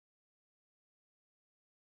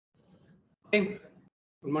Hey,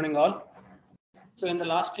 good morning all. So in the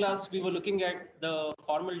last class, we were looking at the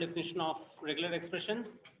formal definition of regular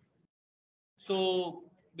expressions. So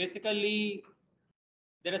basically,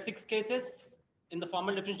 there are 6 cases in the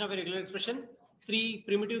formal definition of a regular expression, 3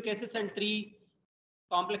 primitive cases and 3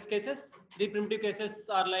 complex cases. 3 primitive cases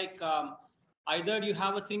are like either you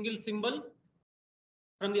have a single symbol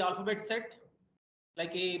from the alphabet set,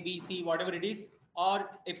 like A, B, C, whatever it is, or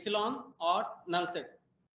epsilon or null set.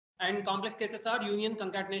 And complex cases are union,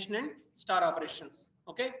 concatenation, and star operations.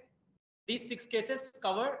 Okay, these 6 cases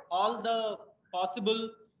cover all the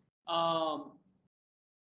possible um,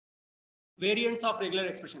 variants of regular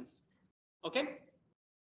expressions. Okay,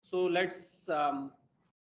 so let's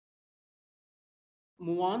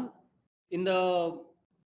move on. In the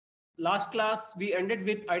last class, we ended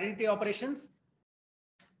with identity operations.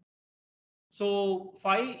 So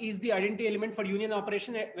phi is the identity element for union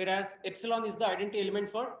operation, whereas epsilon is the identity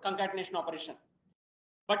element for concatenation operation.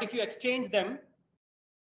 But if you exchange them,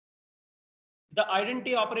 the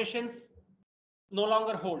identity operations no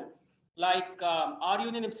longer hold. Like R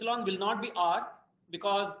union epsilon will not be R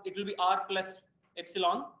because it will be R plus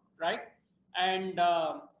epsilon, right? And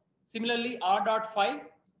similarly, R dot phi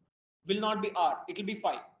will not be R, it will be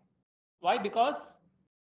phi. Why? Because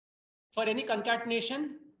for any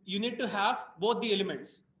concatenation, you need to have both the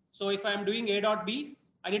elements. So if I am doing A dot B,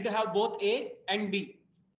 I need to have both A and B.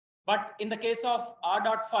 But in the case of R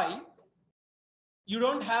dot phi, you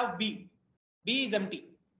don't have B. B is empty.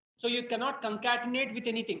 So you cannot concatenate with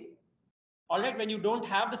anything. All right, when you don't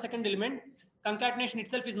have the second element, concatenation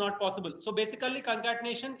itself is not possible. So basically,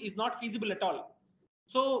 concatenation is not feasible at all.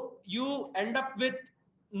 So you end up with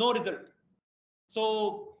no result.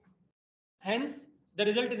 So hence, the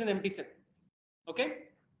result is an empty set. Okay.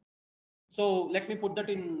 So let me put that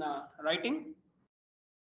in writing.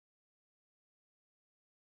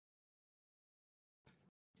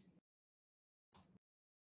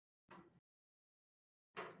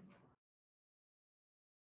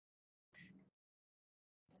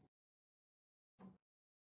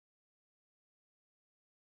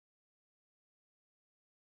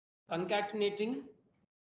 Concatenating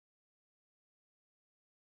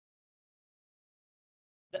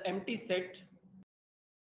the empty set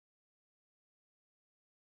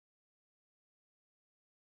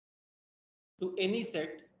to any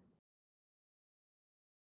set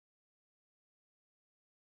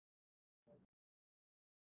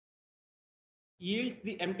yields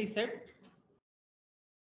the empty set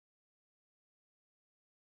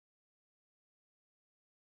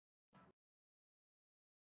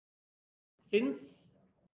since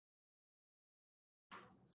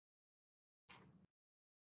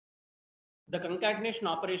the concatenation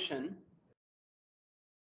operation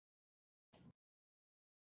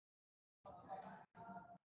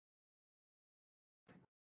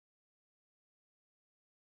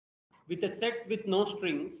with a set with no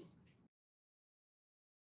strings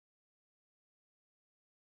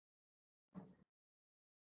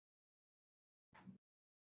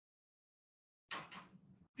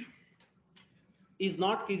is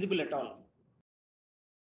not feasible at all.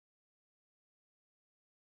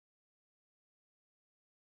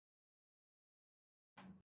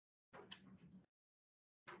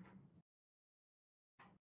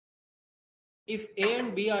 If A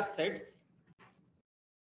and B are sets,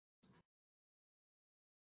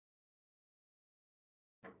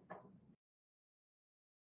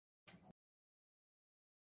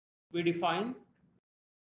 we define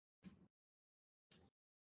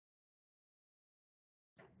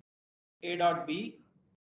A dot B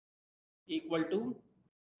equal to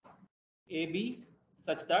AB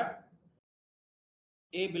such that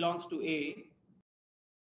A belongs to A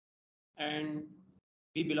and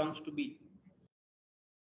B belongs to B.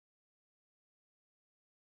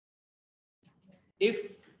 If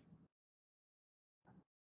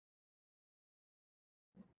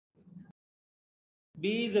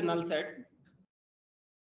B is a null set,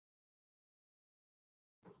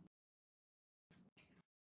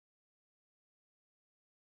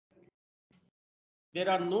 there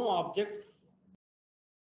are no objects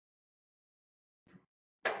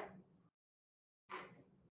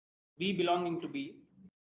B belonging to B.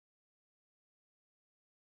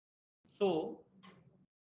 So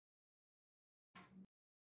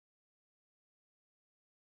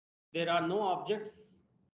there are no objects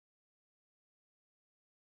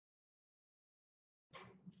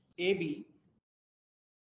AB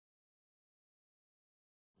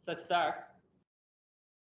such that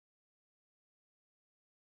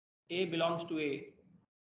A belongs to A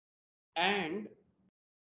and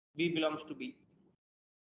B belongs to B.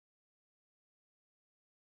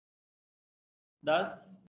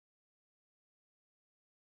 Thus,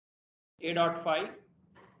 a dot phi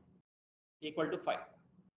equal to phi.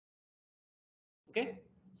 Okay.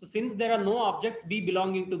 So since there are no objects B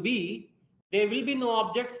belonging to B, there will be no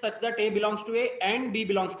objects such that A belongs to A and B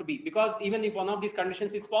belongs to B, because even if one of these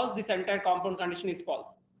conditions is false, this entire compound condition is false.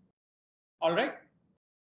 All right.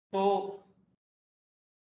 So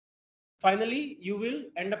finally, you will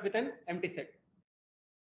end up with an empty set.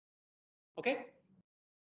 Okay.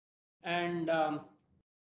 And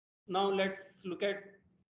now let's look at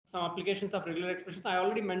some applications of regular expressions. I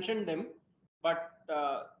already mentioned them, but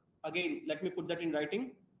again, let me put that in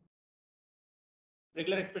writing.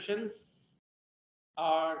 Regular expressions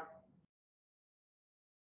are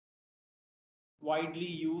widely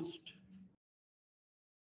used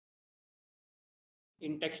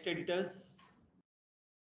in text editors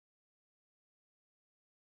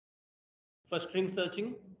for string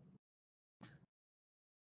searching,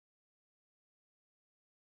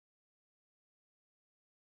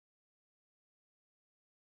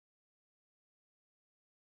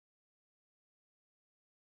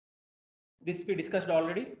 this we discussed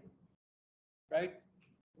already, right?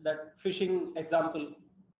 That fishing example.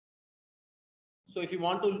 So if you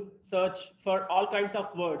want to search for all kinds of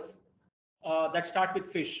words that start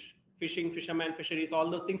with fish, fishing, fisherman, fisheries, all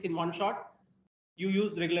those things in one shot, you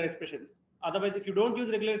use regular expressions. Otherwise, if you don't use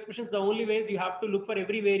regular expressions, the only way is you have to look for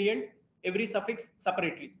every variant, every suffix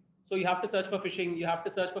separately. So you have to search for fishing, you have to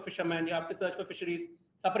search for fisherman, you have to search for fisheries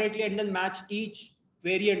separately, and then match each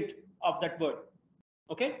variant of that word.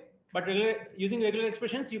 Okay. But using regular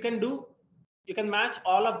expressions, you can match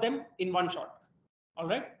all of them in one shot. All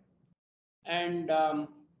right. And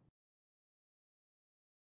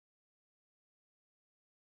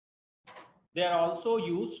they are also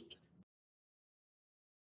used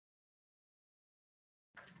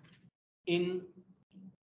in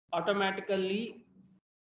automatically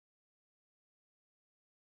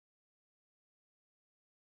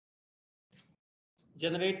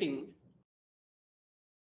generating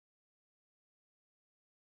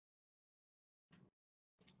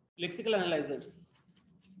lexical analyzers.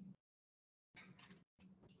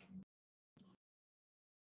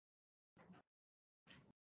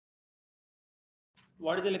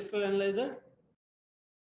 What is a lexical analyzer?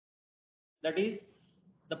 That is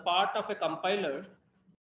the part of a compiler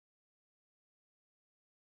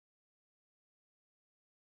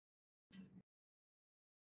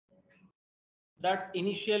that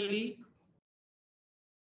initially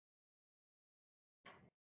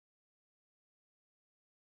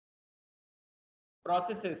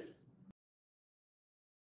processes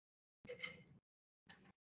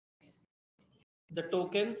the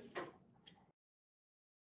tokens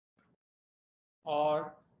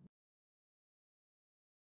or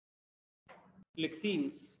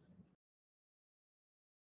lexemes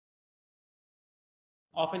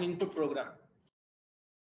of an input program.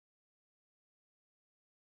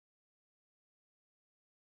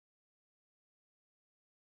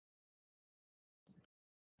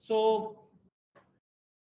 So,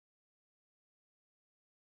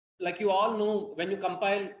 like you all know, when you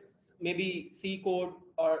compile maybe C code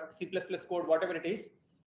or C++ code, whatever it is,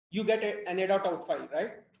 you get an a.out file,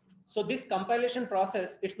 right? So this compilation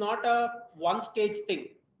process, it's not a one stage thing.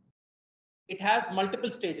 It has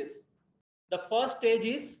multiple stages. The first stage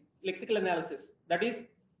is lexical analysis. That is,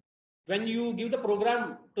 when you give the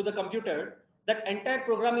program to the computer, that entire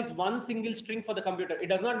program is one single string for the computer. It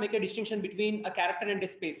does not make a distinction between a character and a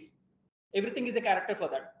space. Everything is a character for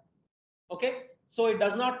that. Okay. So it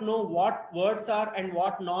does not know what words are and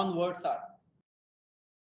what non-words are.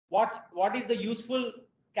 What is the useful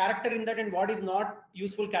character in that and what is not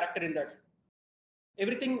useful character in that.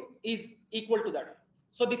 Everything is equal to that.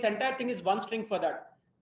 So this entire thing is one string for that.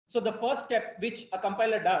 So the first step which a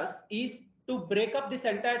compiler does is to break up this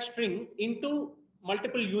entire string into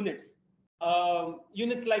multiple units.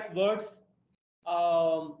 Units like words,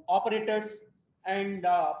 operators, and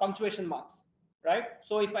punctuation marks, right?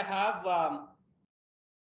 So if I have,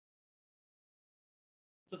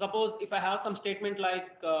 so suppose if I have some statement like,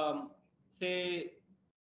 say,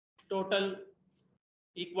 total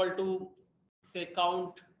equal to, say,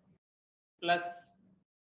 count plus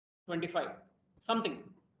 25, something.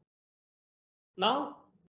 Now,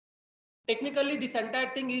 technically, this entire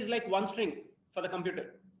thing is like one string for the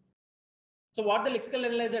computer. So what the lexical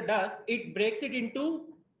analyzer does, it breaks it into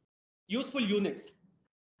useful units,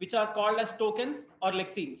 which are called as tokens or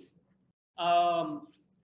lexemes.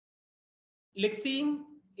 Lexeme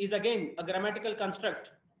is again a grammatical construct.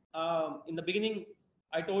 In the beginning,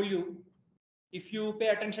 I told you, if you pay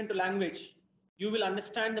attention to language, you will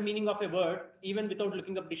understand the meaning of a word even without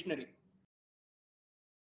looking up dictionary.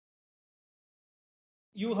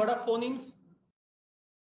 You heard of phonemes?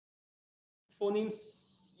 Phonemes,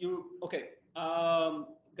 okay.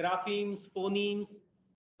 Graphemes, phonemes,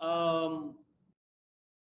 um,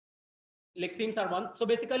 lexemes are one. So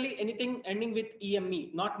basically anything ending with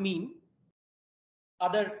eme, not meme,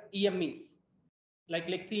 other emes like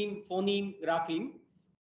lexeme, phoneme, grapheme.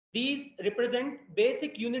 These represent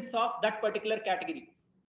basic units of that particular category.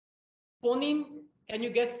 Phoneme, can you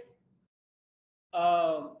guess?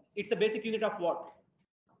 It's a basic unit of what?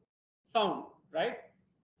 Sound, right?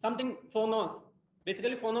 Something phonos.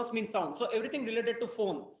 Basically, phonos means sound. So everything related to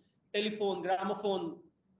phone, telephone, gramophone,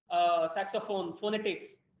 saxophone,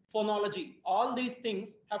 phonetics, phonology, all these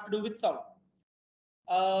things have to do with sound.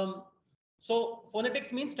 So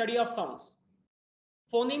phonetics means study of sounds.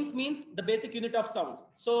 Phonemes means the basic unit of sounds.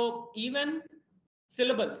 So even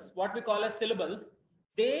syllables, what we call as syllables,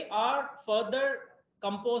 they are further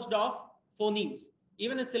composed of phonemes.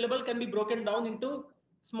 Even a syllable can be broken down into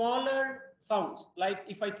smaller sounds. Like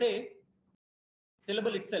if I say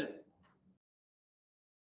syllable itself,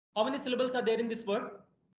 how many syllables are there in this word?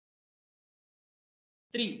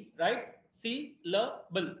 3, right? C, L,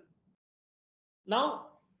 B. Now,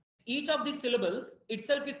 each of these syllables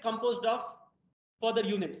itself is composed of further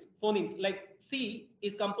units, phonemes. Like C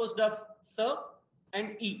is composed of S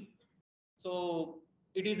and E. So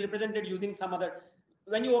it is represented using some other.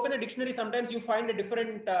 When you open a dictionary, sometimes you find a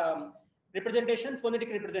different representation, phonetic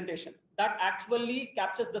representation that actually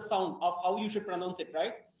captures the sound of how you should pronounce it,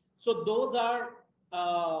 right? So those are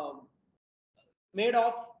uh, made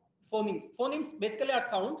of phonemes. Phonemes basically are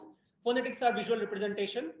sounds. Phonetics are visual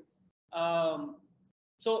representation.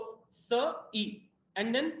 So S, E,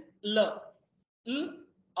 and then L, L,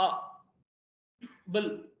 A,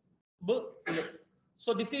 B, B, L.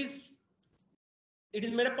 So this is, it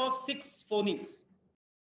is made up of 6 phonemes.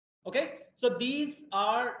 Okay, so these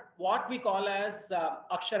are what we call as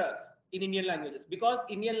aksharas in Indian languages, because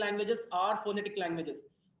Indian languages are phonetic languages.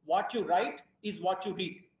 What you write is what you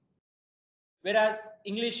read. Whereas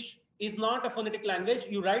English is not a phonetic language.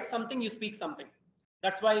 You write something, you speak something.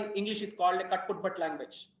 That's why English is called a cut, put, but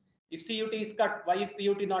language. If CUT is cut, why is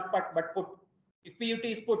PUT not put, but put? If PUT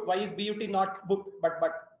is put, why is BUT not put, but?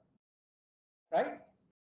 Right?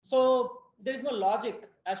 So there is no logic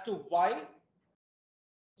as to why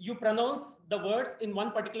you pronounce the words in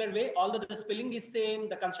one particular way, although the spelling is same,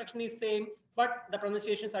 the construction is same, but the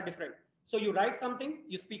pronunciations are different. So you write something,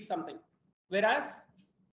 you speak something. Whereas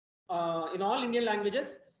in all Indian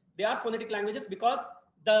languages, they are phonetic languages because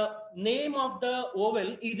the name of the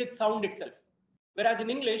vowel is its sound itself. Whereas in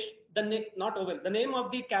English, not vowel, the name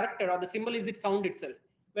of the character or the symbol is its sound itself.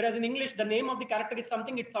 Whereas in English, the name of the character is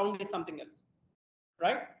something, its sound is something else,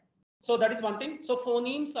 right? So that is one thing. So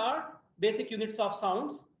phonemes are basic units of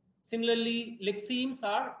sounds. Similarly, lexemes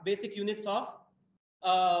are basic units of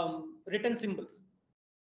written symbols.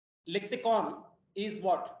 Lexicon is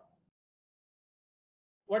what?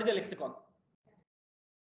 What is a lexicon?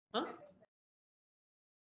 Huh?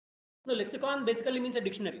 No, lexicon basically means a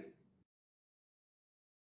dictionary.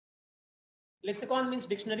 Lexicon means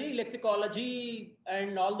dictionary, lexicology,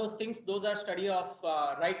 and all those things. Those are study of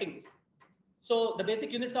writings. So the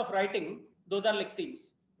basic units of writing, those are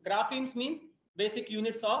lexemes. Graphemes means basic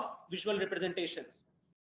units of visual representations.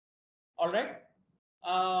 All right.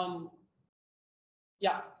 Um,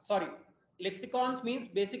 yeah, sorry. Lexicons means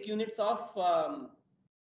basic units of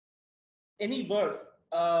any words.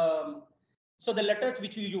 So the letters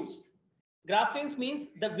which you use. Graphemes means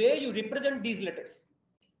the way you represent these letters.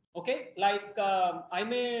 Okay, like I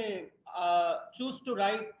may choose to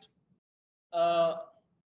write uh,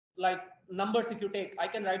 like numbers. If you take, I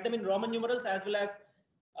can write them in Roman numerals as well as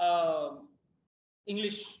uh,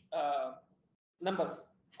 English numbers,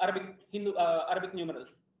 Arabic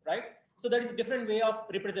numerals, right? So that is a different way of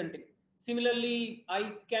representing. Similarly,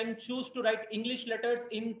 I can choose to write English letters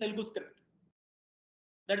in Telugu script.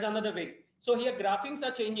 That is another way. So here graphemes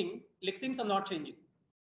are changing, lexemes are not changing.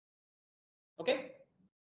 Okay.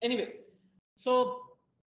 Anyway, so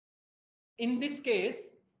in this case,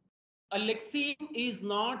 a lexeme is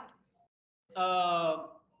not uh,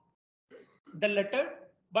 the letter,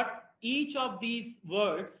 but each of these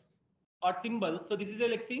words or symbols. So this is a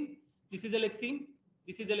lexeme, this is a lexeme,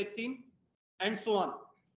 this is a lexeme, and so on.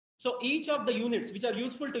 So each of the units which are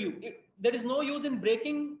useful to you, there is no use in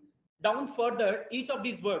breaking down further each of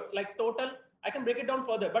these words. Like total, I can break it down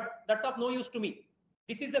further, but that's of no use to me.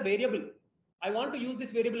 This is a variable. I want to use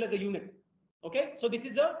this variable as a unit. Okay, so this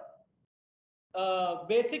is a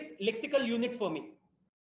basic lexical unit for me.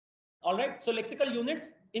 All right, so lexical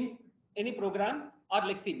units in any program are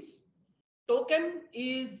lexemes. token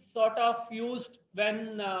is sort of used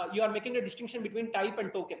when you are making a distinction between type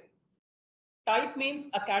and token. Type means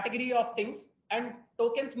a category of things, and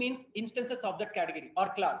tokens means instances of that category or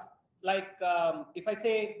class. Like if I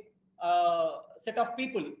say set of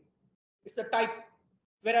people, it's the type,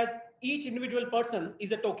 whereas each individual person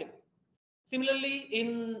is a token. Similarly,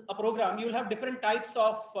 in a program, you will have different types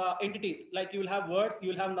of entities. Like you will have words, you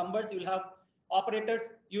will have numbers, you will have operators,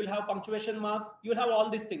 you will have punctuation marks, you will have all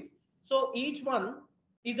these things. So each one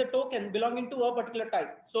is a token belonging to a particular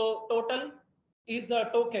type. So total is a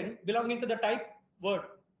token belonging to the type word.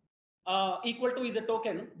 Equal to is a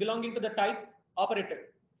token belonging to the type operator.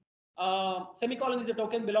 Semicolon is a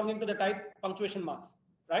token belonging to the type punctuation marks,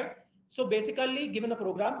 right? So basically, given a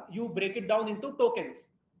program, you break it down into tokens.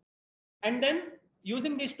 And then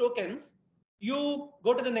using these tokens, you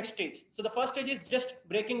go to the next stage. So the first stage is just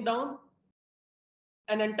breaking down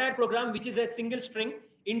an entire program, which is a single string,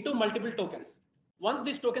 into multiple tokens. Once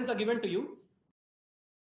these tokens are given to you,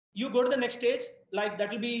 you go to the next stage. Like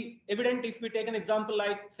that will be evident if we take an example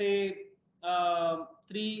like say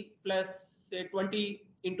 3 plus say 20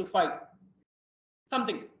 into 5,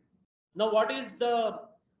 something. Now what is the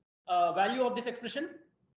value of this expression?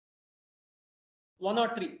 1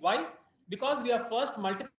 or 3. Why? Because we are first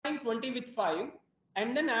multiplying 20 with 5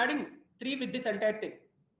 and then adding 3 with this entire thing.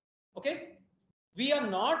 Okay? We are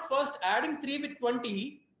not first adding 3 with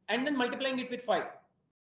 20 and then multiplying it with 5.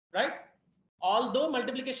 Right? Although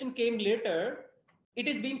multiplication came later, it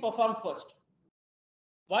is being performed first.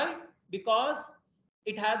 Why? Because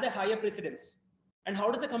it has a higher precedence. And how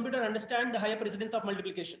does the computer understand the higher precedence of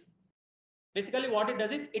multiplication? Basically, what it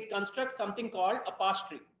does is it constructs something called a parse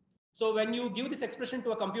tree. So when you give this expression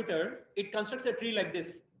to a computer, it constructs a tree like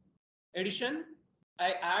this. Addition,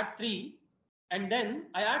 I add 3, and then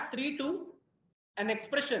I add 3 to an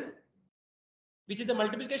expression, which is a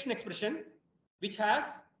multiplication expression, which has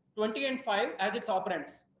 20 and 5 as its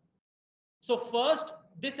operands. So first,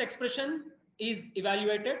 this expression is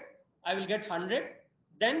evaluated. I will get 100.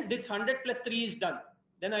 Then this 100 plus 3 is done.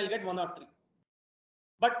 Then I'll get 1 or 3.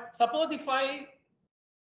 But suppose if I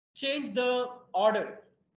change the order,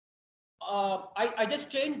 I just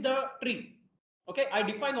change the tree. Okay, I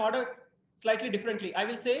define order slightly differently. I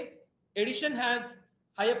will say addition has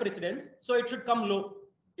higher precedence, so it should come low.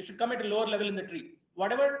 It should come at a lower level in the tree.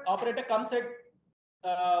 Whatever operator comes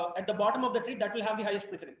at the bottom of the tree, that will have the highest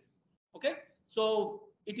precedence. Okay, so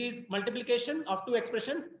it is multiplication of two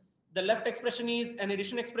expressions. The left expression is an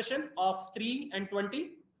addition expression of 3 and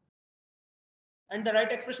 20, and the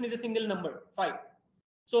right expression is a single number 5.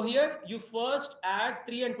 So here you first add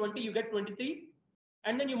 3 and 20, you get 23,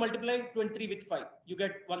 and then you multiply 23 with 5, you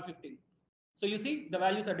get 115. So you see the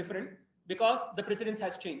values are different because the precedence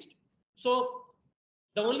has changed. So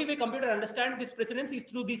the only way computer understands this precedence is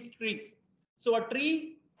through these trees. So a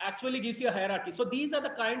tree actually gives you a hierarchy. So these are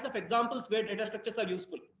the kinds of examples where data structures are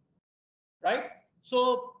useful, right?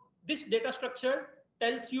 So this data structure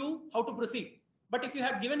tells you how to proceed. But if you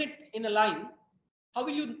had given it in a line, how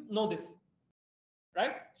will you know this?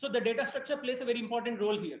 Right? So the data structure plays a very important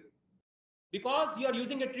role here. Because you are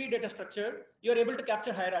using a tree data structure, you are able to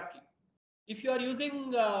capture hierarchy. If you are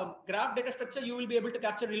using graph data structure, you will be able to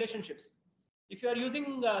capture relationships. If you are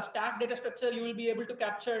using stack data structure, you will be able to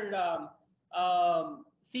capture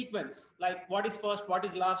sequence, like what is first, what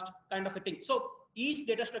is last, kind of a thing. So each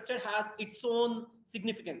data structure has its own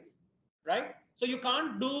significance, right? So you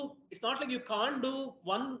can't do, it's not like you can't do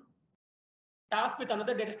one task with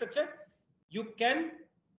another data structure. You can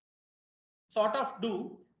sort of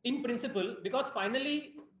do in principle, because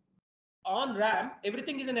finally on RAM,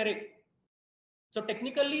 everything is an array. So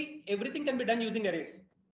technically, everything can be done using arrays,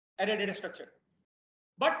 array data structure.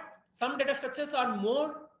 But some data structures are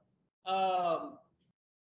more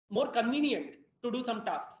convenient to do some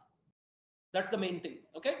tasks. That's the main thing.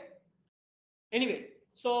 Okay. Anyway,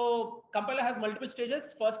 so compiler has multiple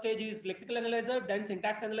stages. First stage is lexical analyzer, then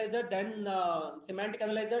syntax analyzer, then semantic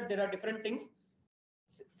analyzer. There are different things.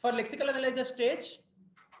 For lexical analyzer stage,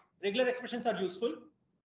 regular expressions are useful.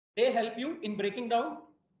 They help you in breaking down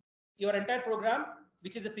your entire program,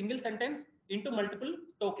 which is a single sentence, into multiple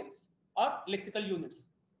tokens or lexical units.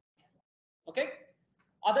 Okay.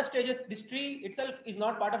 Other stages, this tree itself is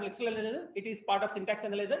not part of lexical analyzer. It is part of syntax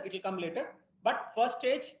analyzer. It will come later. But first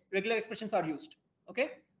stage, regular expressions are used.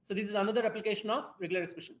 Okay. So this is another application of regular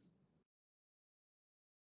expressions.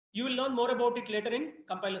 You will learn more about it later in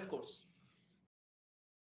compiler's course.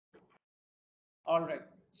 All right.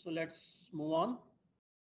 So let's move on.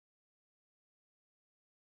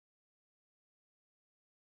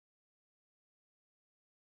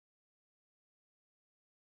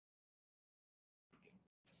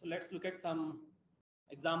 So let's look at some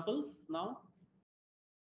examples now.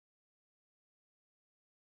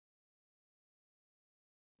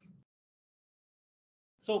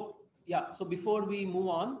 So yeah, so before we move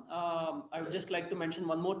on, I would just like to mention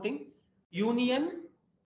one more thing. Union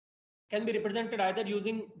can be represented either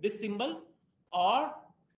using this symbol, or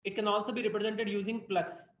it can also be represented using plus.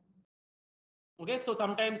 Okay, so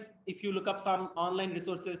sometimes if you look up some online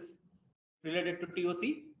resources related to TOC,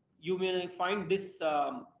 you may find this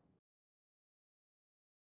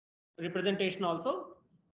representation also.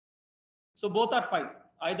 So both are fine.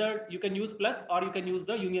 Either you can use plus or you can use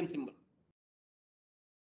the union symbol.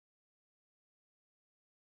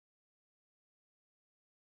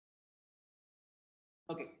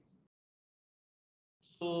 Okay.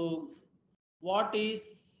 So what is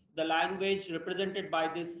the language represented by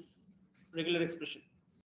this regular expression?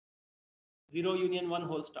 0 union 1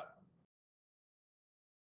 whole star.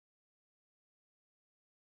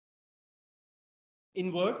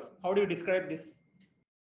 In words, how do you describe this?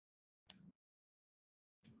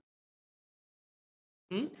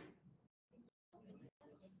 Hmm?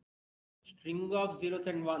 String of zeros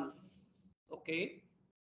and ones. Okay.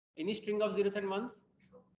 Any string of zeros and ones?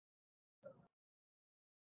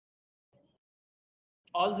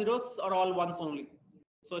 All zeros or all ones only?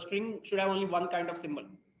 So a string should have only one kind of symbol.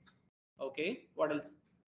 Okay. What else?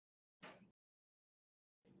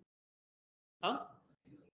 Huh?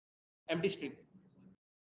 Empty string.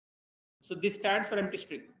 So this stands for empty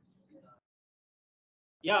string.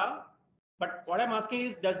 Yeah. But what I'm asking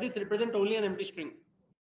is, does this represent only an empty string?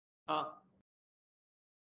 Huh?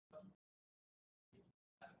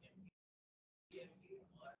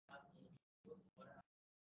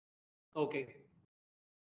 Okay.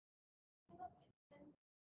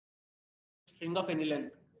 String of any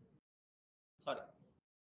length. Sorry.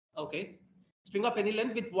 Okay. String of any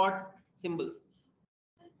length with what symbols?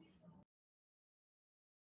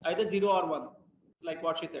 Either 0 or 1, like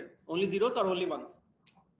what she said. Only zeros or only ones?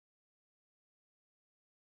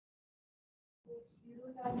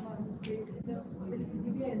 Zeros and ones, right? Will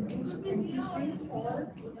it be an empty string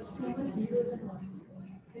or a string with zeros and ones?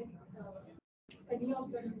 Like, any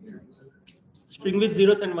of them will be used. String with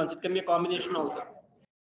zeros and ones. It can be a combination also.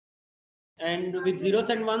 And with zeros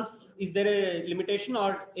and ones, is there a limitation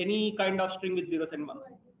or any kind of string with zeros and ones?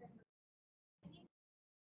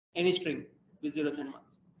 Any string with zeros and ones.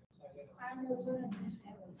 And also an empty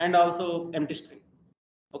string. And also empty string.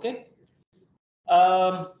 Okay.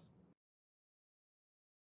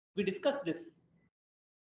 We discussed this.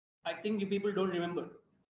 I think you people don't remember.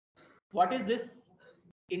 What is this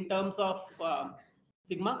in terms of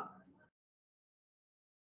sigma?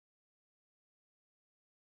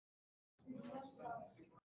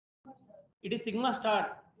 It is sigma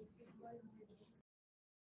star.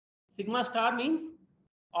 Sigma star means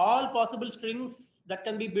all possible strings that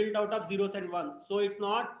can be built out of zeros and ones. So it's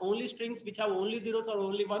not only strings which have only zeros or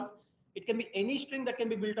only ones. It can be any string that can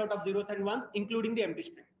be built out of zeros and ones, including the empty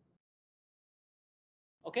string.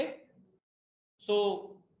 Okay.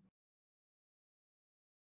 So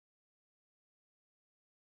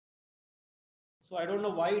I don't know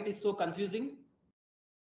why it is so confusing.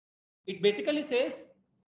 It basically says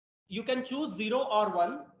you can choose 0 or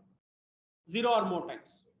 1, 0 or more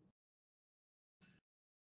times.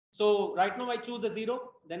 So right now I choose a 0,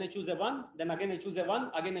 then I choose a 1, then again I choose a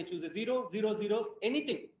 1, again I choose a 0, 0, 0,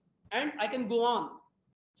 anything. And I can go on.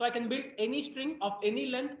 So I can build any string of any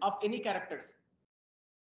length of any characters.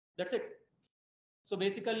 That's it. So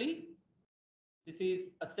basically, this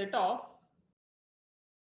is a set of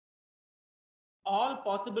all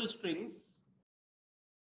possible strings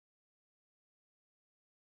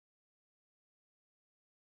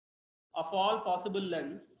of all possible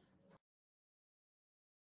lengths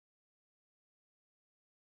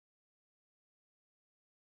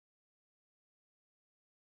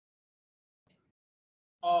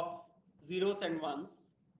of zeros and ones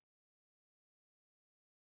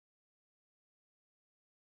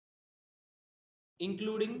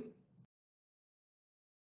including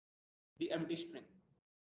the empty string.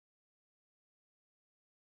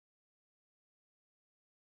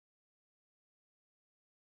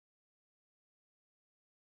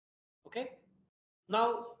 Okay.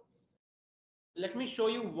 Now, let me show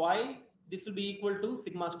you why this will be equal to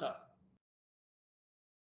sigma star.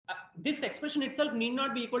 This expression itself need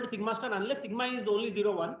not be equal to sigma star unless sigma is only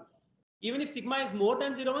 0, 1. Even if sigma is more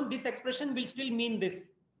than 0, 1, this expression will still mean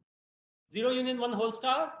this. 0 union 1 whole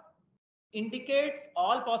star indicates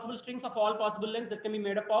all possible strings of all possible lengths that can be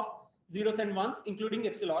made up of zeros and ones, including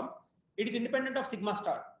epsilon. It is independent of sigma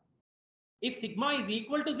star. If sigma is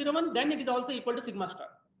equal to 0, 1, then it is also equal to sigma star.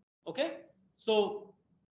 Okay. So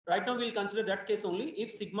Right now we'll consider that case only.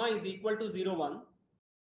 If sigma is equal to 0, 1,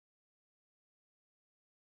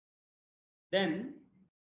 then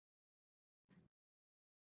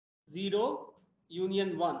 0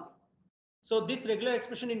 union 1. So this regular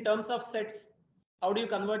expression in terms of sets, how do you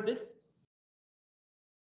convert this?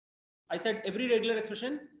 I said every regular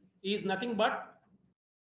expression is nothing but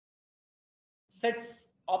sets,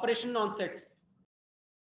 operation on sets.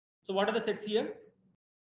 So what are the sets here?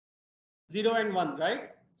 0 and 1, right?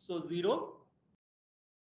 So 0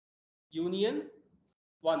 union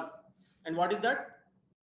 1. And what is that?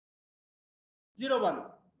 0, 1.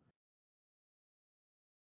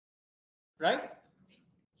 Right?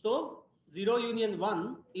 So 0 union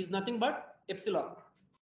 1 is nothing but epsilon,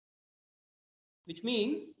 which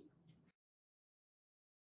means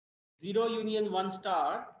 0 union 1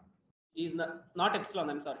 star is not epsilon,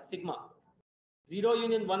 I'm sorry, sigma. 0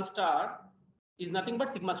 union 1 star is nothing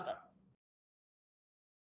but sigma star.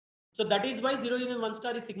 So that is why 0 union 1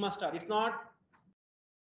 star is sigma star. It's not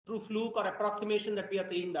through fluke or approximation that we are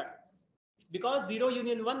saying that. It's because 0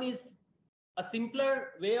 union 1 is a simpler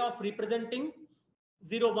way of representing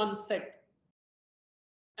 0 1 set,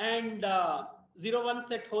 and 0 1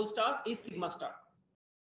 set whole star is sigma star.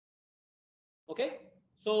 Okay,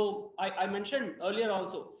 so I mentioned earlier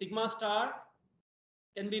also, sigma star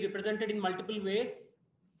can be represented in multiple ways,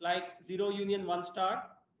 like 0 union 1 star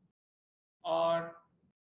or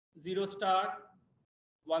 0 star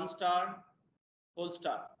 1 star whole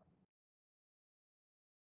star.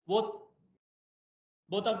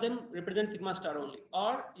 Both of them represent sigma star only,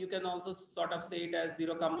 or you can also sort of say it as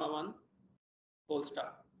 0 comma 1 whole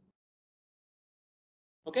star.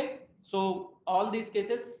 Okay, so all these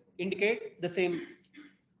cases indicate the same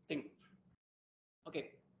thing.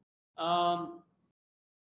 Okay,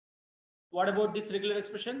 what about this regular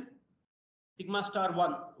expression sigma star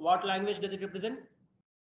 1? What language does it represent?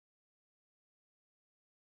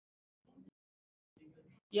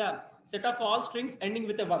 Yeah, set of all strings ending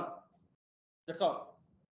with a 1. That's all.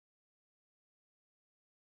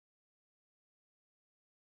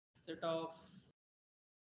 Set of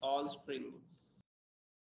all strings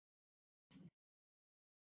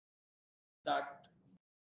that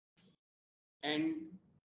end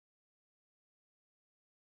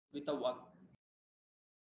with a 1.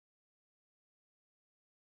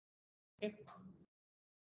 Okay.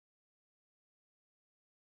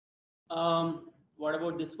 What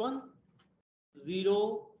about this one?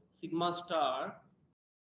 0 sigma star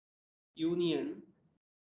union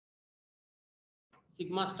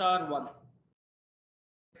sigma star 1.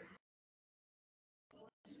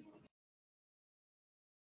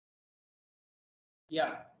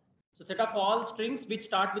 Yeah. So set of all strings which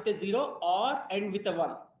start with a 0 or end with a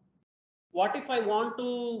 1. What if I want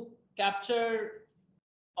to capture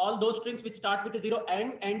all those strings which start with a 0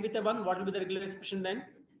 and end with a 1? What will be the regular expression then?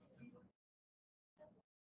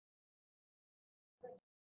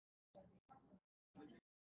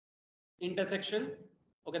 Intersection.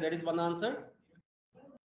 Okay, that is one answer.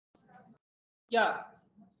 Yeah.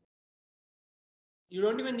 You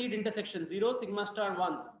don't even need intersection. 0 sigma star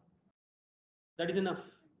 1. That is enough.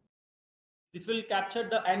 This will capture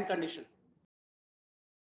the AND condition.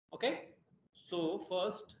 Okay. So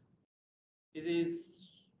first, this is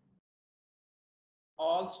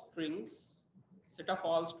all strings, set of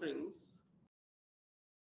all strings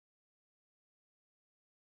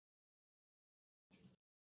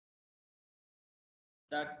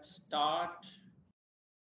that start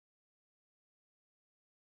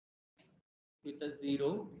with a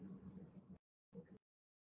 0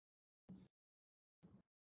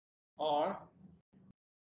 or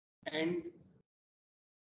end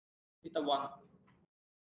with a 1.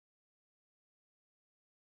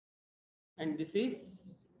 And this is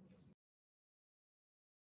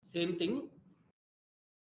same thing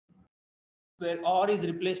where OR is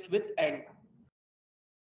replaced with AND.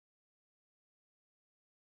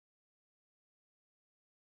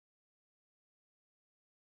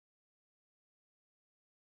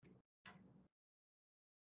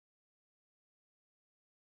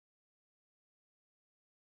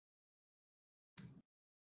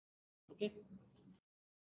 Okay.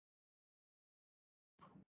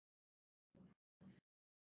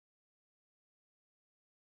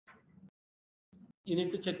 You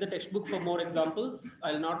need to check the textbook for more examples.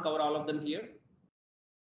 I'll not cover all of them here.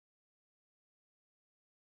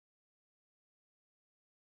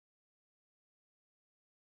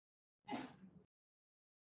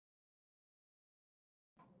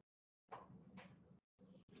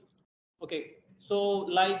 Okay, so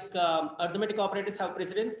like arithmetic operators have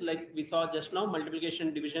precedence, like we saw just now,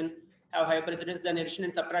 multiplication, division have higher precedence than addition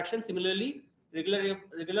and subtraction. Similarly,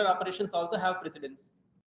 regular operations also have precedence.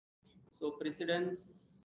 So precedence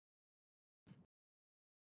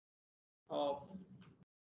of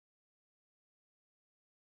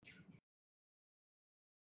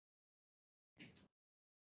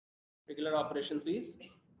regular operations is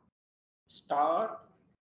star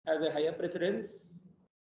has a higher precedence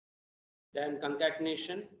than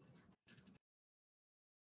concatenation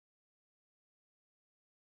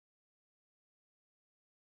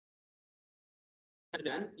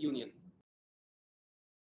and union.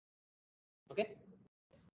 Okay.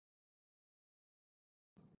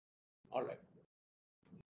 All right.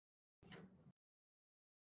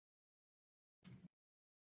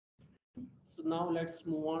 So now let's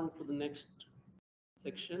move on to the next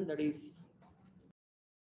section, that is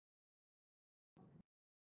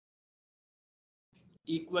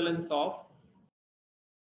equivalence of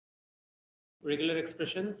regular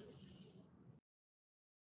expressions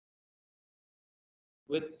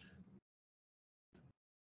with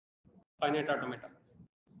finite automata.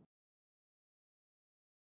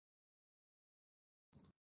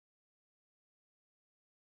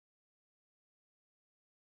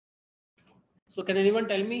 So can anyone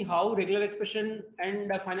tell me how regular expression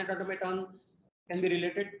and finite automaton can be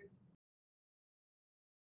related?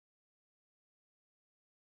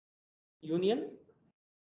 Union?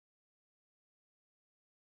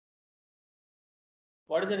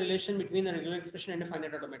 What is the relation between a regular expression and a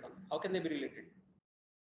finite automaton? How can they be related?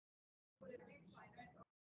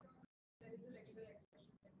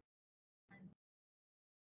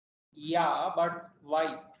 Yeah, but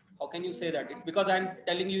why? How can you say that? It's because I'm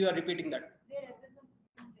telling you, you are repeating that. They represent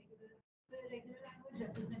the regular language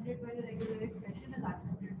represented by the regular expression is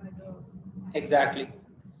accepted by the. Exactly.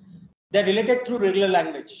 They're related through regular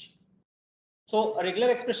language. So a regular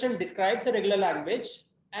expression describes a regular language,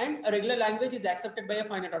 and a regular language is accepted by a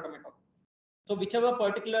finite automaton. So whichever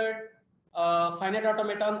particular finite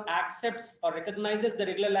automaton accepts or recognizes the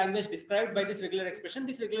regular language described by this regular expression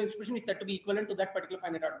is said to be equivalent to that particular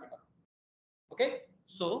finite automaton. Okay,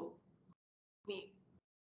 so let me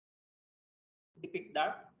depict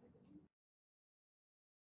that.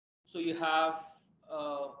 So you have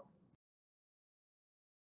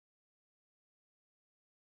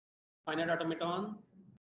finite automaton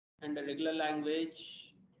and a regular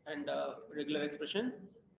language and a regular expression.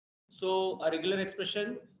 So a regular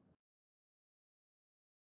expression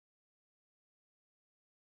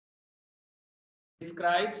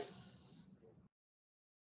describes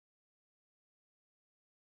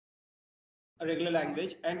a regular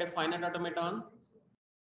language, and a finite automaton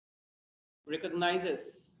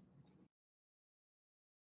recognizes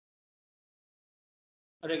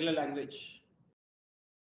a regular language.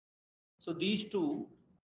 So these two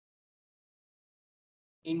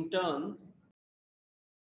in turn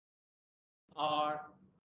are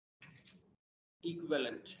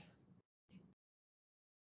equivalent.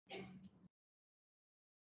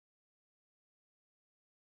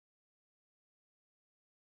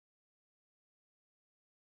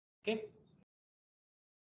 Okay.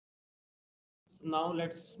 So now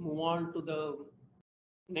let's move on to the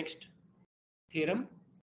next theorem.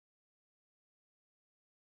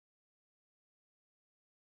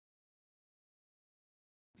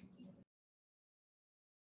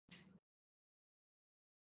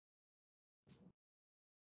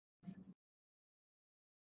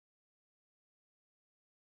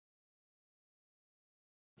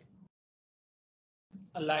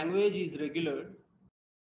 A language is regular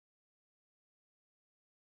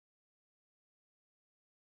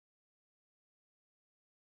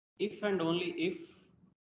if and only if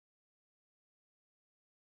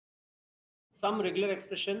some regular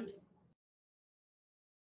expression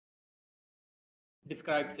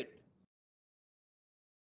describes it.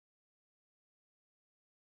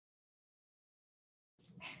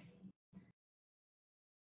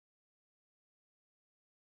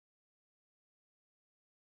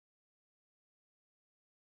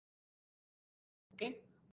 Okay.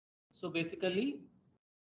 So basically,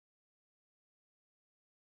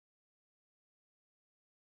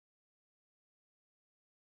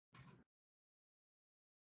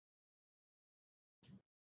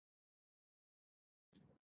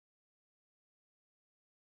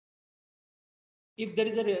 if there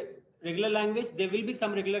is a regular language, there will be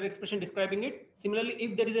some regular expression describing it. Similarly,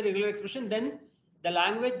 if there is a regular expression, then the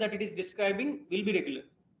language that it is describing will be regular.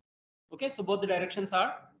 Okay, so both the directions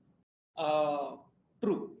are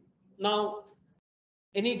true. Now,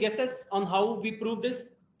 any guesses on how we prove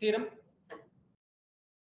this theorem?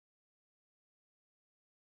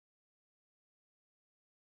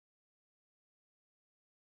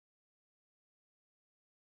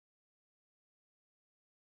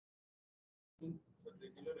 So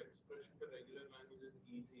regular expression to regular language is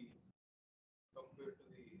easy compared to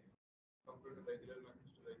regular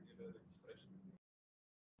language to regular expression.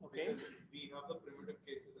 Okay. Because we have the primitive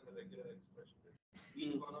cases and the regular expression.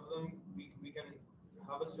 Each one of them, we can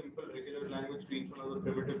have a simple regular language to each one of the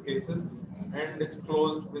primitive cases, and it's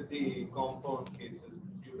closed with the compound cases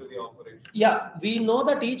due to the operation. Yeah, we know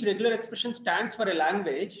that each regular expression stands for a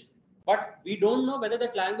language, but we don't know whether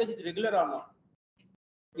that language is regular or not.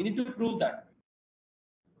 We need to prove that.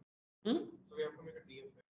 Hmm? So we have to make a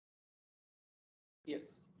DFA.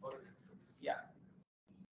 Yes. Or Yeah.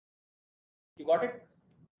 You got it?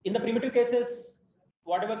 In the primitive cases,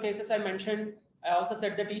 whatever cases I mentioned, I also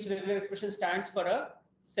said that each regular expression stands for a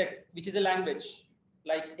set, which is a language.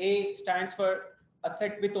 Like A stands for a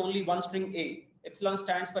set with only one string A. Epsilon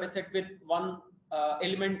stands for a set with one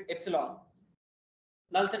element epsilon.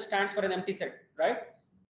 Null set stands for an empty set, right?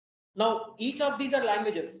 Now, each of these are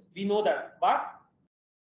languages. We know that. But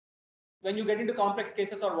when you get into complex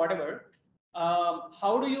cases or whatever,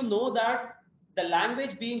 how do you know that the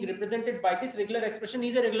language being represented by this regular expression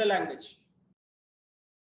is a regular language?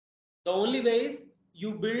 The only way is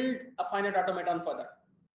you build a finite automaton for that.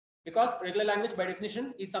 Because regular language by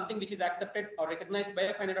definition is something which is accepted or recognized by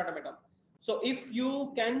a finite automaton. So if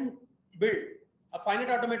you can build a finite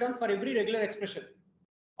automaton for every regular expression,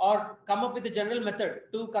 or come up with a general method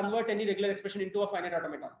to convert any regular expression into a finite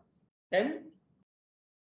automaton, then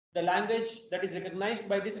the language that is recognized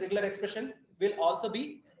by this regular expression will also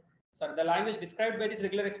be, sorry, the language described by this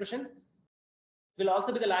regular expression will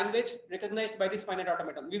also be the language recognized by this finite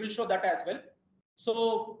automaton. We will show that as well.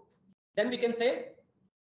 So then we can say,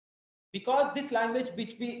 because this language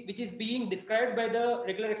which is being described by the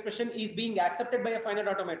regular expression is being accepted by a finite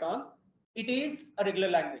automaton, it is a regular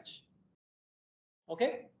language.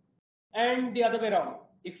 Okay? And the other way around.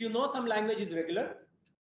 If you know some language is regular,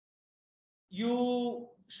 you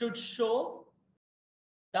should show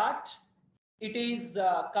that it is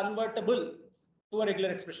convertible to a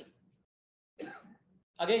regular expression.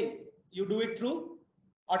 Again, you do it through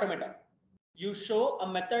automata. You show a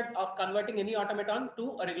method of converting any automaton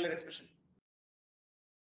to a regular expression.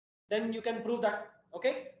 Then you can prove that.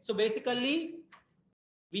 Okay, so basically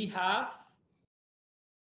we have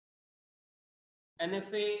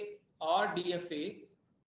NFA or DFA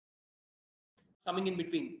coming in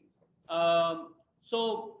between.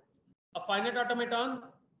 So a finite automaton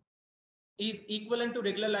is equivalent to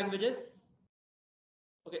regular languages.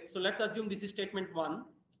 Okay, so let's assume this is statement 1,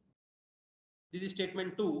 this is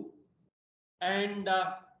statement 2, and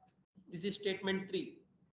this is statement 3.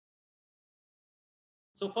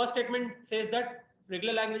 So first statement says that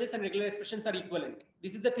regular languages and regular expressions are equivalent.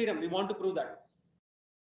 This is the theorem. We want to prove that.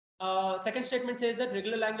 Second statement says that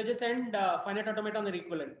regular languages and finite automaton are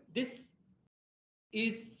equivalent. This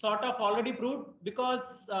is sort of already proved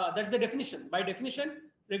because that's the definition. By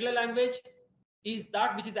definition, regular language is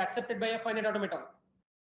that which is accepted by a finite automaton.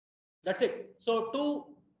 That's it. So 2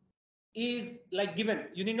 is like given.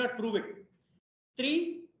 You need not prove it.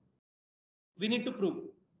 3, we need to prove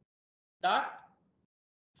that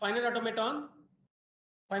finite automata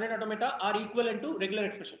are equivalent to regular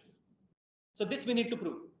expressions. So this we need to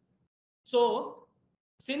prove. So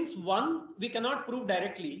since 1 we cannot prove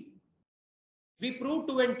directly, we prove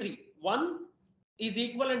 2 and 3. 1 is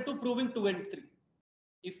equivalent to proving 2 and 3.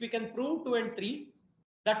 If we can prove 2 and 3,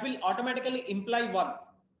 that will automatically imply 1.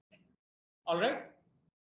 All right.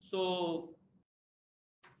 So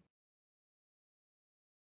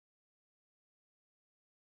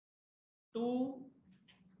two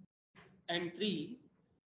and 3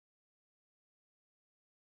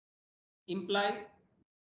 imply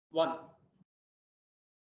 1.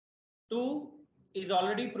 2 is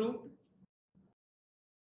already proved.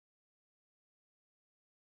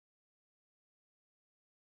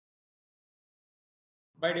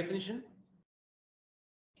 By definition.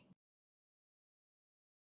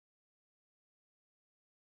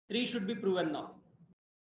 3 should be proven now.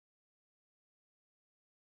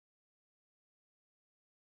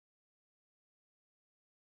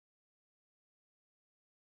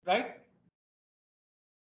 Right?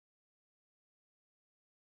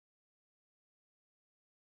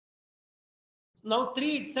 Now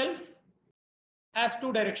 3 itself has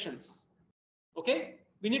 2 directions. Okay?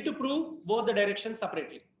 We need to prove both the directions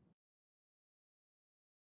separately.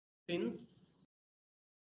 Since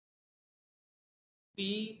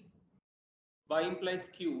P by implies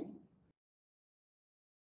Q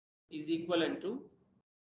is equivalent to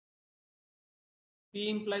P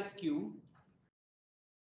implies Q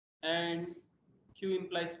and Q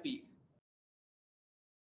implies P.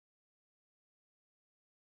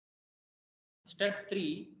 Step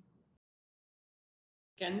 3,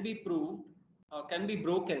 can be proved or can be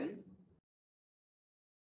broken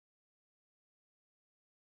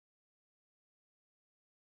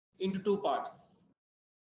into two parts.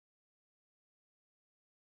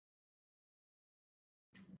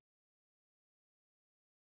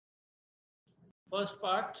 First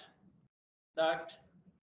part, that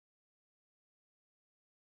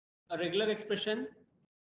a regular expression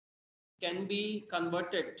can be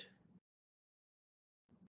converted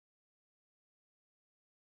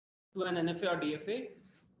to an NFA or DFA,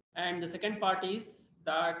 and the second part is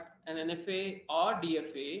that an NFA or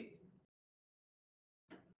DFA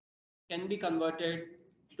can be converted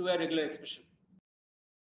to a regular expression.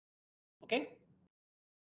 Okay.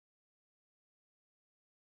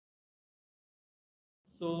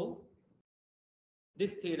 So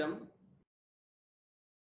this theorem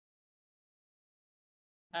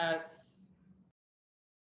has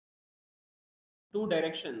two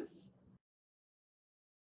directions.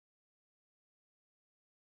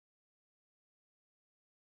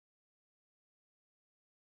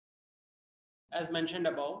 As mentioned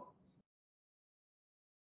above,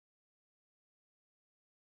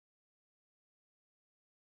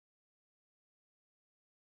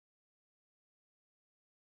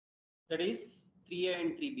 that is 3A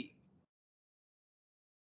and 3B.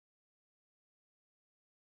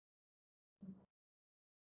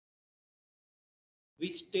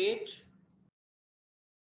 We state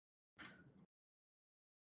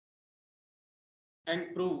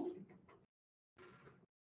and prove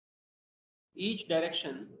each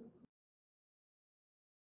direction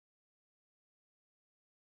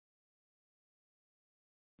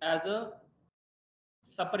as a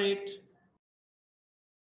separate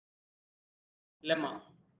lemma.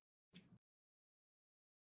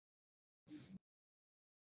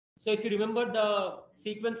 So if you remember the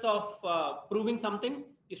sequence of proving something,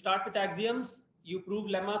 you start with axioms, you prove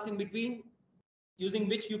lemmas in between, using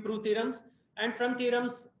which you prove theorems, and from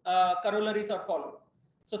theorems, corollaries are followed.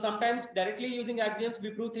 So sometimes directly using axioms,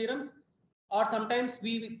 we prove theorems, or sometimes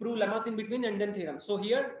we prove lemmas in between and then theorems. So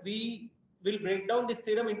here we will break down this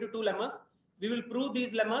theorem into two lemmas. We will prove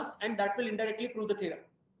these lemmas, and that will indirectly prove the theorem.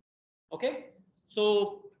 Okay.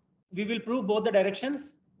 So we will prove both the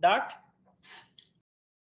directions, that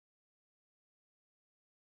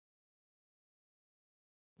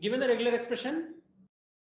given the regular expression,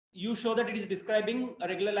 you show that it is describing a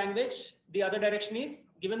regular language. The other direction is,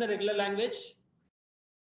 given the regular language,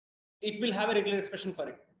 it will have a regular expression for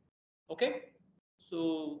it. Okay.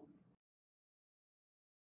 So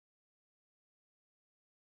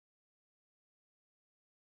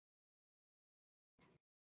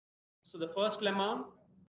the first lemma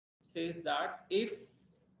says that if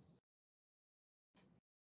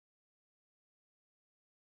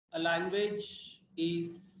a language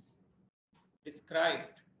is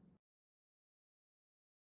described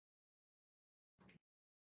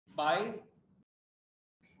by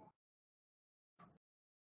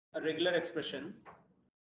a regular expression,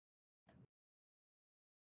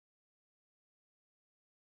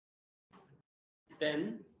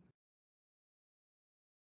 then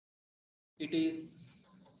it is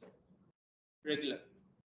regular.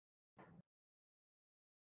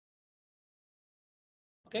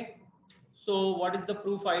 Okay. So what is the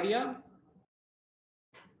proof idea?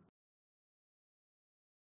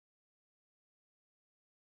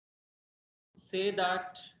 Say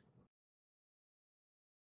that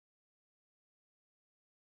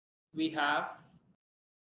we have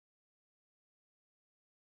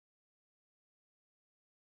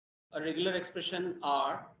a regular expression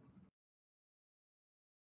R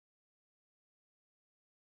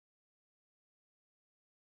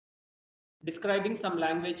describing some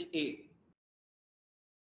language A.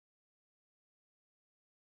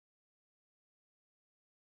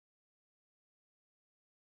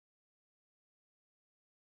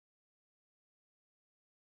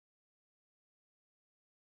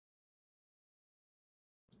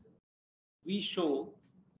 We show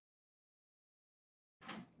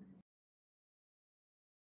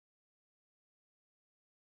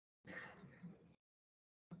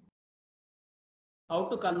how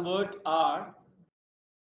to convert R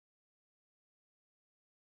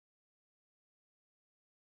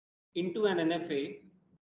into an NFA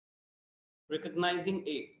recognizing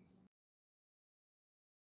A.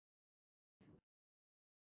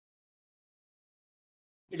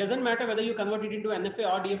 It doesn't matter whether you convert it into NFA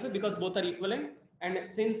or DFA because both are equivalent. And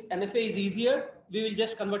since NFA is easier, we will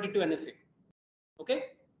just convert it to NFA. Okay.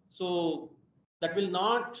 So that will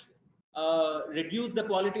not reduce the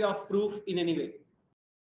quality of proof in any way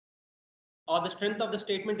or the strength of the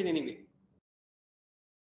statement in any way.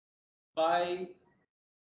 By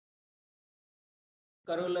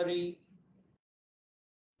corollary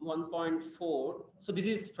 1.4. So this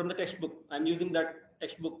is from the textbook. I'm using that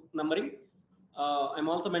textbook numbering. I'm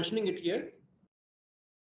also mentioning it here.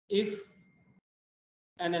 If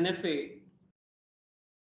an NFA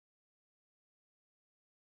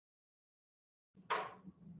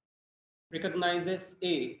recognizes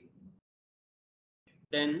A,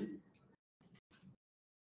 then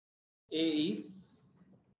A is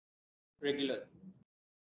regular.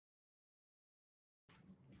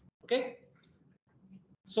 Okay.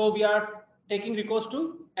 So we are taking recourse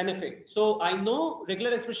to NFA. So I know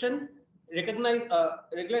regular expression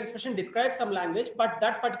describes some language, but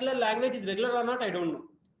that particular language is regular or not, I don't know.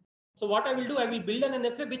 So what I will do, I will build an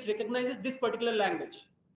NFA which recognizes this particular language.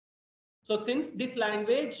 So since this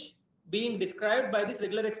language being described by this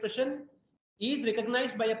regular expression is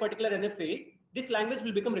recognized by a particular NFA, this language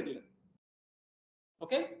will become regular.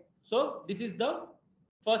 Okay. So this is the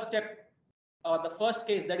first step, the first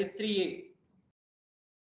case, that is 3A.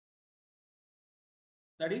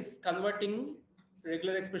 That is converting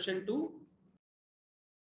regular expression to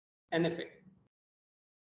NFA.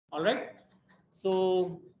 All right.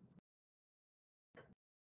 So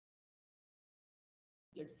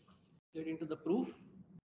let's get into the proof.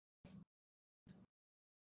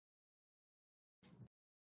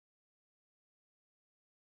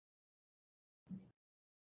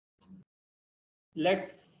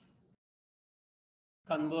 Let's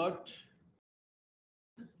convert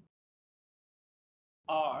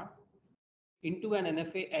R into an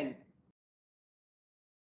NFA N.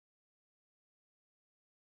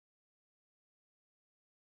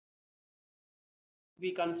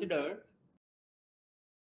 We consider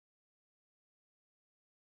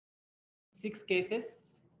 6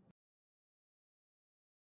 cases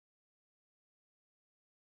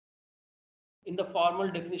in the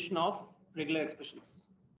formal definition of regular expressions.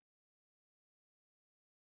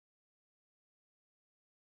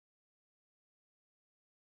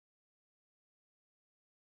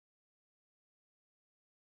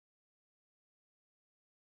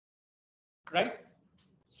 Right?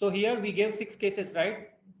 So here we gave 6 cases, right?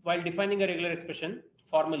 While defining a regular expression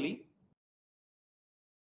formally.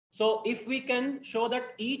 So if we can show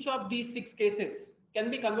that each of these 6 cases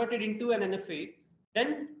can be converted into an NFA,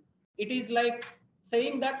 then it is like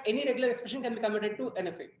saying that any regular expression can be converted to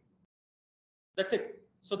NFA. That's it.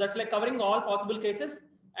 So that's like covering all possible cases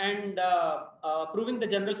and proving the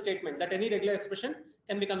general statement that any regular expression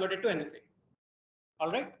can be converted to NFA.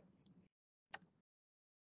 All right.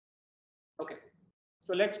 Okay.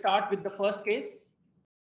 So let's start with the first case.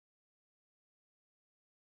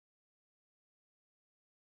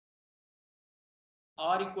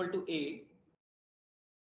 R equal to A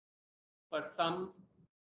for some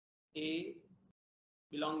A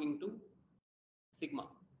belonging to sigma.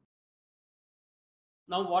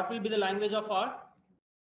 Now what will be the language of R?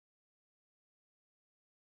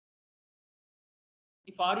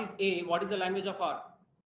 If R is A, what is the language of R?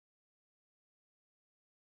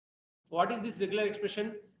 What is this regular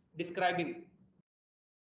expression describing?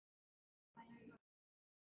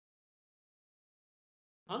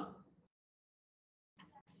 Huh?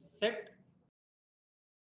 Set.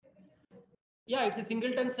 Yeah, it's a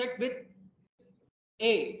singleton set with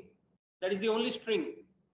A. That is the only string.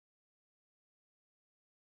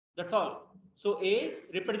 That's all. So A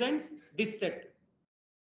represents this set,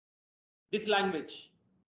 this language.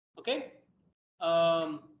 Okay.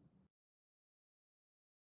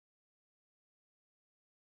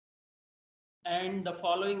 And the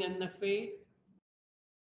following NFA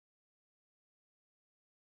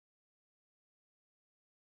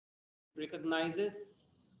recognizes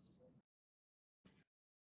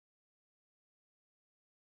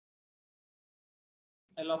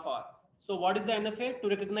L of R. So what is the NFA to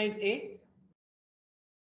recognize A?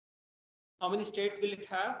 How many states will it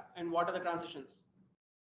have and what are the transitions?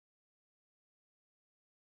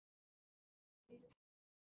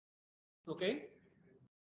 Okay.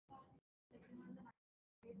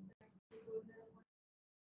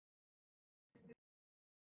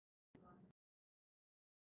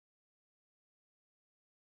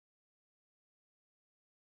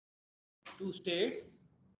 Two states.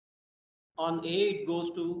 On A, it goes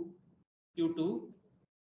to Q2.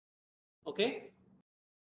 Okay.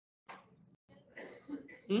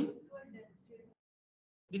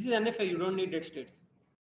 This is NFA. You don't need dead states.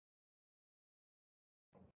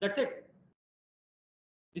 That's it.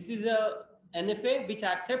 This is a NFA which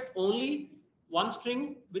accepts only one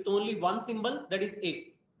string with only one symbol, that is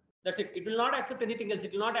A. That's it. It will not accept anything else.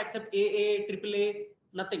 It will not accept AA, AAA,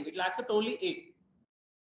 nothing. It will accept only A.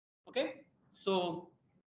 Okay. So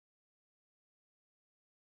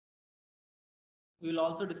We will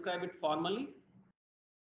also describe it formally.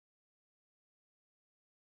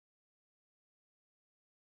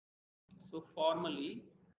 So formally,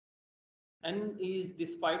 N is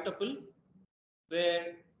this phi tuple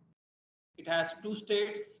where it has two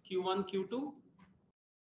states, Q1, Q2.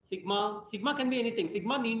 Sigma can be anything.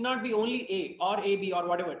 Sigma need not be only A or AB or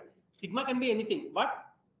whatever. Sigma can be anything, but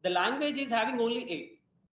the language is having only A.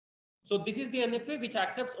 So this is the NFA which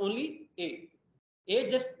accepts only A. A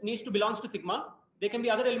just needs to belongs to sigma. There can be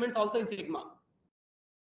other elements also in sigma.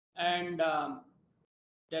 And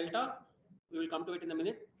delta, we will come to it in a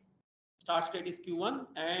minute. Start state is Q1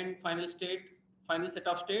 and final set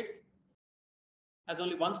of states has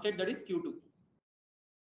only one state, that is Q2,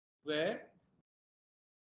 where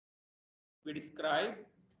we describe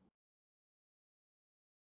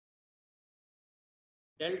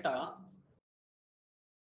delta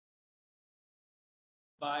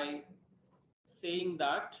by saying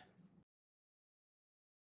that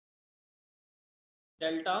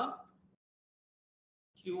delta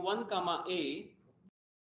Q1 comma A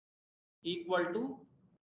equal to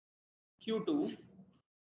Q2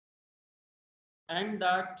 and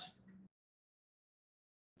that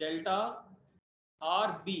delta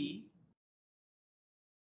RB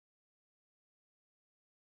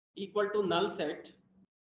equal to null set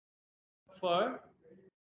for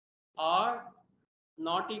R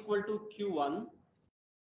not equal to Q1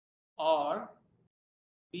 or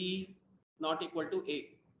B not equal to A,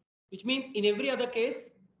 which means in every other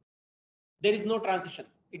case there is no transition.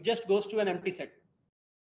 It just goes to an empty set.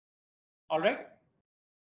 All right.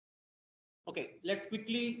 Okay, let's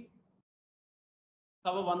quickly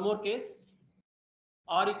cover one more case.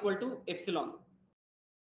 R equal to epsilon.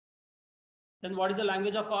 Then what is the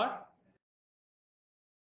language of R?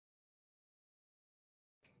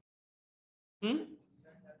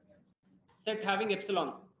 Set having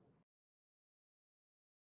epsilon.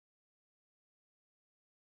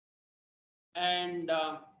 And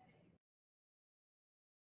the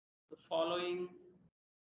following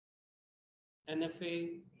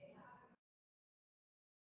NFA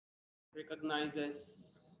recognizes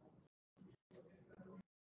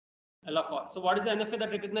L of R. So what is the NFA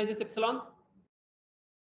that recognizes epsilon?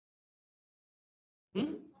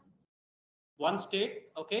 One state,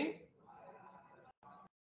 okay.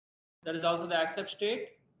 That is also the accept state.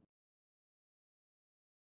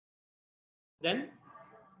 Then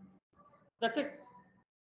that's it.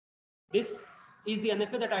 This is the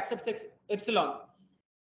NFA that accepts epsilon.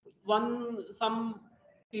 Some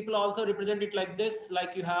people also represent it like this,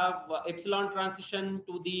 like you have epsilon transition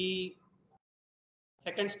to the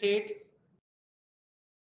second state.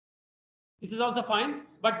 This is also fine,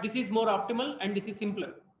 but this is more optimal and this is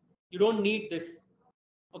simpler. You don't need this.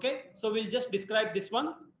 Okay, so we'll just describe this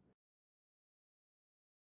one.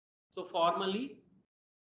 So formally,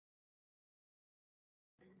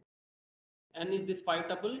 N is this phi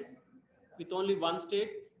tuple with only one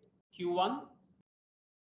state, Q1,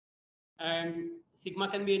 and sigma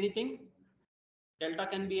can be anything, delta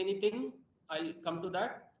can be anything. I'll come to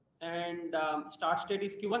that. And start state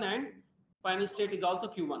is Q1 and final state is also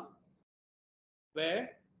Q1,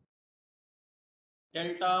 where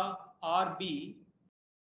delta RB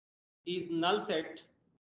is null set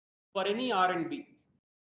for any R and B.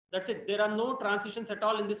 That's it. There are no transitions at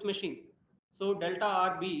all in this machine. So delta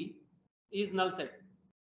RB is null set.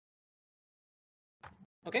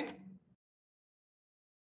 Okay.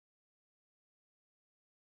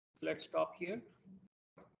 Let's stop here.